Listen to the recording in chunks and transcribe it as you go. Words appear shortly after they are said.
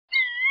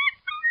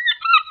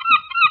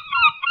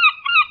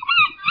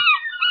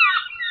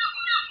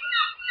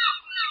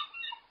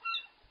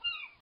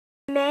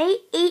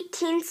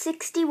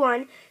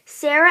1861,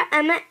 Sarah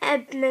Emma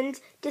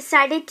Edmonds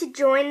decided to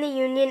join the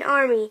Union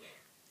Army.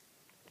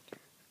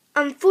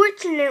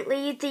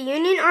 Unfortunately, the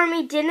Union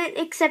Army didn't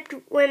accept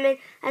women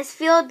as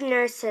field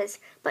nurses,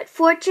 but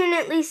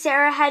fortunately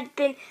Sarah had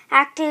been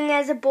acting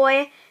as a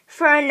boy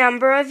for a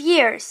number of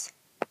years.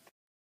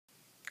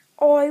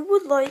 I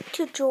would like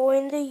to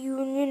join the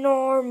Union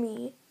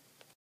Army.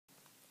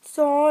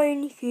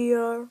 Sign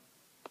here.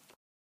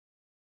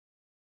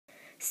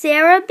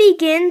 Sarah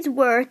begins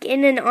work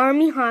in an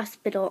Army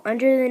hospital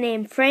under the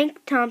name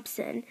Frank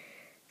Thompson.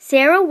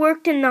 Sarah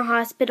worked in the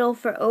hospital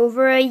for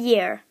over a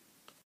year.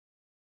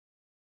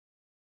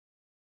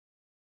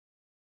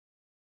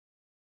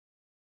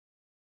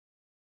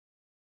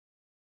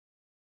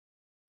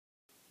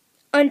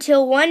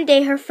 Until one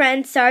day her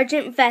friend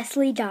Sergeant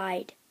Vesley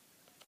died.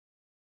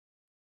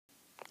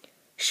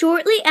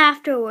 Shortly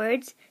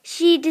afterwards,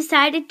 she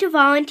decided to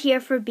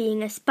volunteer for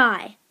being a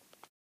spy.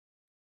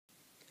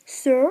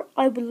 Sir,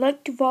 I would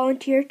like to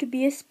volunteer to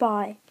be a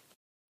spy.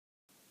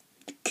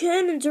 The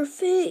cannons are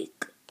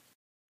fake.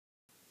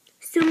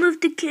 Some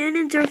of the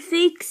cannons are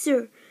fake,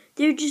 sir.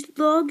 They're just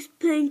logs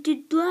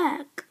painted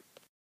black.